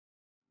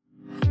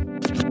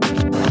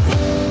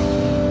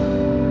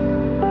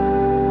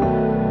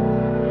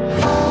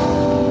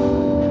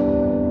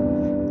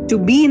To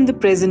be in the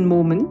present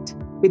moment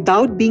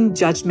without being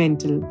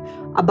judgmental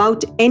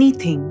about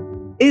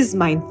anything is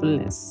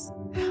mindfulness.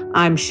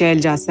 I'm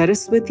Shailja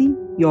Saraswati,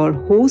 your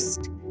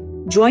host.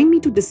 Join me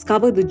to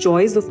discover the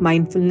joys of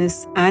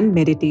mindfulness and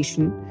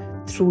meditation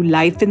through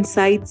life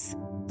insights,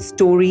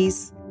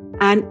 stories,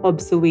 and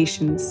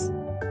observations.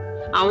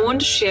 I want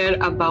to share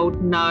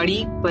about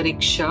Nadi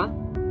Parishka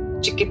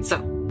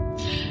Chikitsa.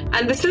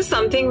 And this is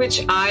something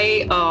which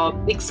I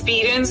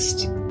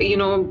experienced,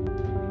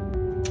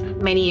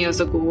 many years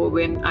ago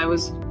when I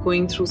was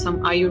going through some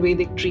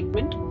Ayurvedic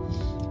treatment,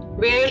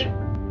 where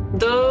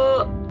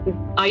the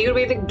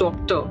Ayurvedic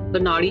doctor, the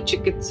Nadi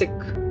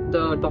Chikitsak,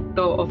 the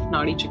doctor of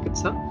Nadi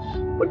Chikitsa,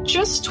 would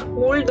just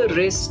hold the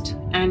wrist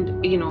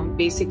and,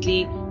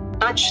 basically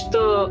touch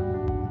the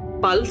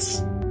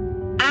pulse,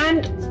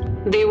 and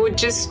they would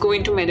just go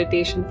into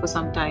meditation for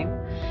some time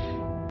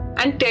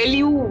and tell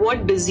you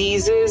what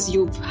diseases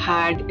you've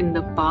had in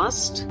the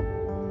past,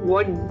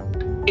 what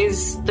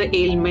is the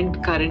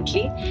ailment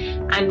currently,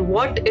 and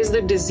what is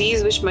the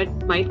disease which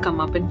might come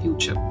up in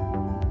future.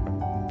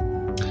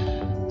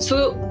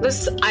 So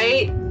this,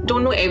 I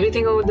don't know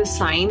everything about the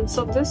science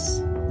of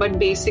this, but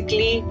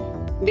basically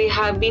they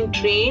have been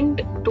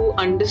trained to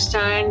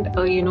understand,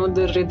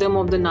 the rhythm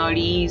of the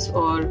nadis,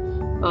 or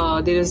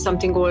there is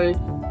something called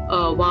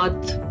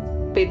Vat,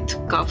 Pith,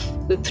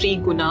 Kaph, the three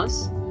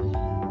gunas.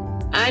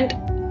 And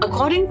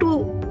according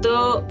to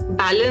the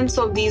balance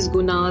of these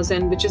gunas,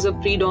 and which is a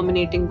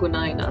predominating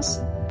guna in us,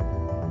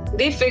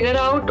 they figure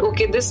out,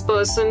 okay, this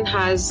person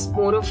has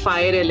more of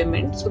fire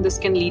element, so this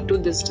can lead to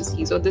this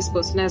disease, or this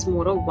person has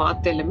more of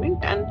Vat element,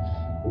 and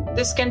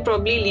this can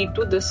probably lead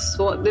to this.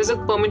 So there's a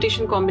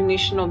permutation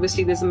combination.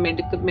 Obviously, there's a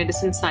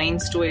medicine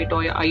science to it,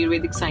 or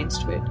Ayurvedic science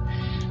to it.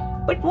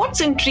 But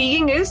what's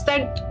intriguing is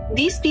that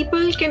these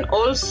people can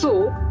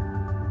also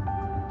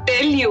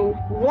tell you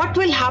what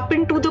will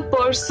happen to the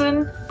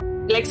person,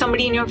 like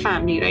somebody in your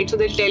family, right? So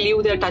they'll tell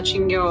you they're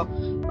touching your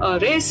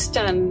wrist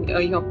and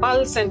your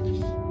pulse, and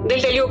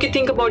they'll tell you, okay,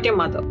 think about your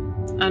mother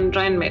and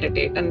try and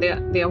meditate, and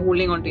they are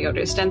holding onto your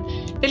wrist, and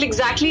they'll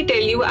exactly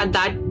tell you at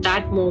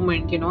that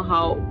moment,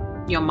 how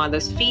your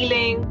mother's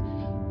feeling,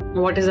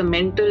 what is a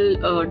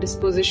mental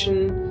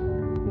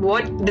disposition,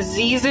 what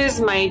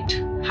diseases might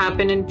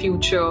happen in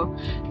future.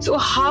 So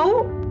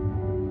how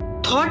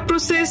thought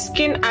process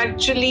can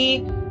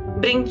actually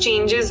bring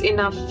changes in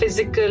our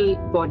physical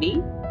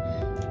body,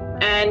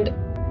 and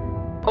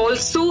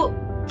also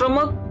from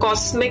a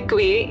cosmic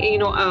way,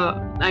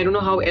 I don't know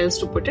how else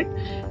to put it,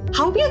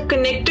 how we are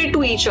connected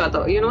to each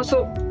other,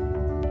 so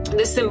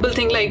this simple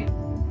thing, like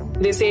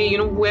they say,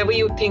 whoever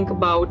you think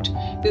about,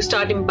 you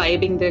start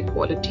imbibing their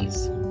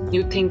qualities.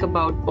 You think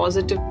about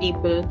positive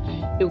people,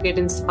 you get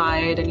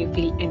inspired and you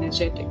feel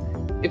energetic.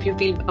 If you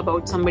feel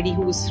about somebody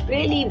who's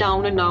really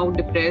down and out,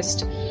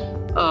 depressed,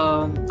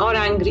 or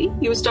angry,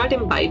 you start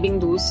imbibing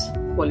those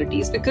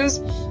qualities,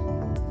 because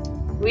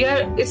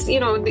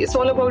it's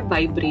all about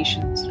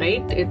vibrations,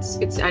 right?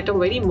 It's at a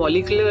very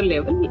molecular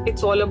level.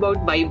 It's all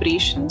about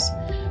vibrations.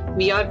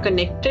 We are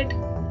connected.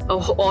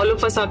 All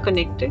of us are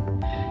connected.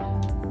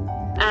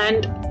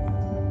 And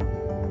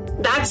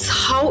that's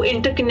how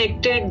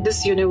interconnected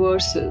this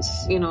universe is,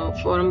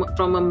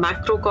 from a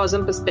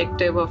macrocosm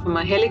perspective, or from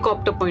a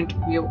helicopter point of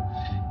view.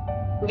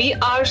 We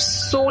are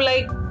so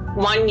like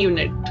one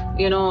unit,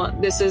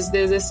 there's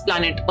this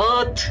planet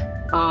Earth.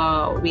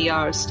 We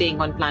are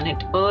staying on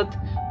planet Earth.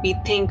 We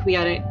think we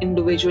are an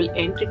individual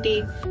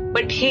entity.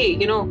 But hey,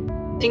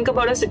 think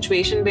about a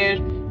situation where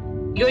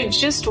you're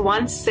just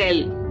one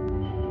cell,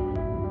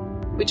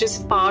 which is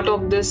part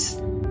of this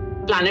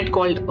planet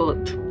called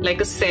Earth, like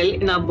a cell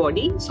in our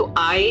body. So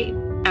I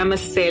am a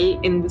cell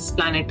in this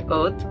planet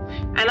Earth,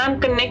 and I'm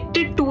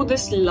connected to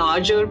this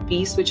larger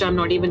piece which I'm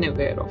not even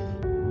aware of.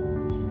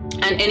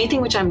 And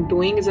anything which I'm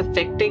doing is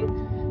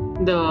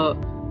affecting the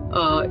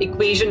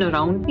equation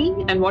around me,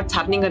 and what's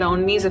happening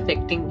around me is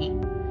affecting me.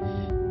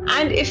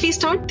 And if we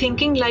start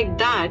thinking like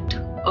that,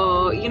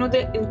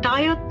 the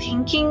entire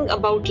thinking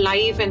about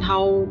life and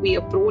how we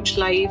approach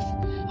life,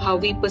 how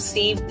we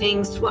perceive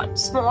things through a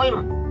small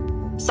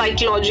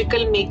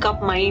psychological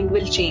make-up mind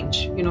will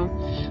change.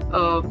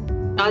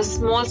 A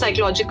small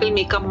psychological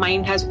make-up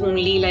mind has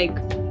only like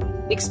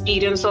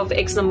experience of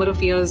X number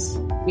of years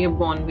we are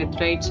born with,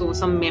 right? So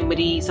some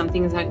memory,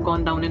 something has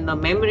gone down in the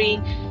memory,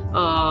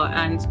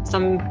 and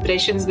some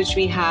impressions which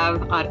we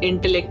have, our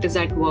intellect is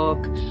at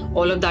work,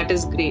 all of that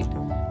is great.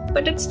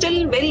 But it's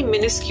still very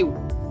minuscule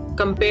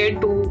compared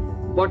to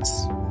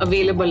what's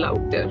available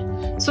out there.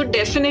 So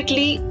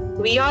definitely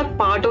we are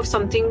part of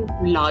something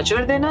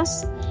larger than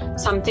us,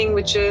 something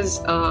which is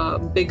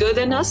bigger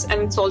than us,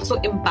 and it's also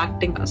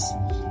impacting us.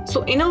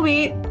 So in a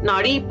way,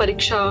 Nadi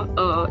Pariksha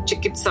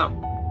Chikitsa,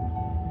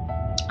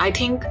 I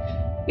think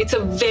it's a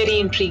very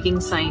intriguing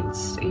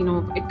science.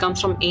 It comes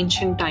from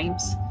ancient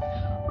times.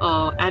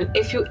 And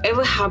if you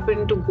ever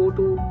happen to go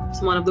to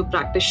one of the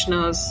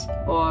practitioners,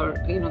 or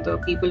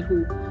the people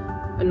who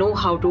know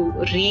how to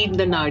read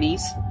the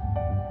nadis,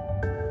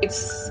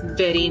 it's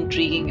very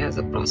intriguing as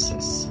a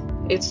process.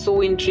 It's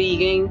so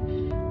intriguing.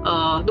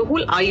 The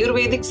whole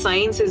Ayurvedic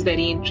science is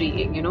very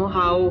intriguing.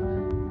 How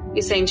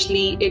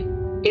essentially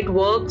it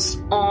works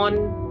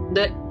on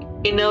the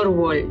inner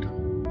world,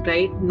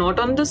 right? Not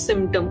on the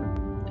symptom,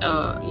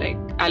 like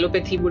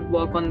allopathy would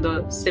work on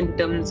the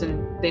symptoms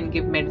and then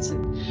give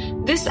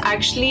medicine. This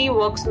actually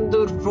works on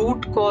the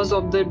root cause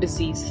of the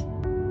disease,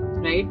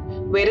 right?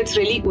 Where it's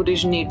really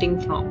originating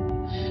from.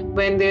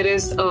 When there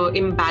is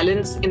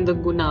imbalance in the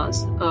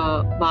gunas,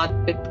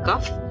 Vata, Pitta,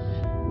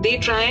 Kapha, they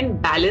try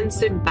and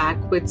balance it back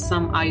with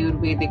some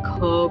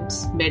Ayurvedic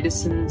herbs,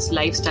 medicines,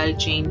 lifestyle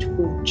change,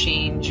 food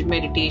change,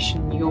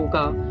 meditation,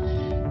 yoga,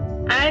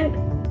 and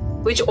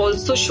which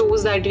also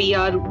shows that we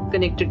are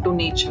connected to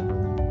nature,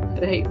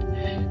 right?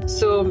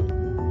 So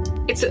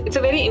it's a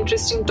very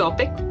interesting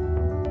topic,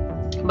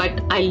 but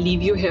I'll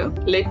leave you here.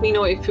 Let me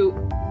know if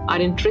you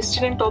are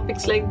interested in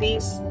topics like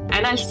these,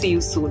 and I'll see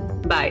you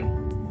soon. Bye.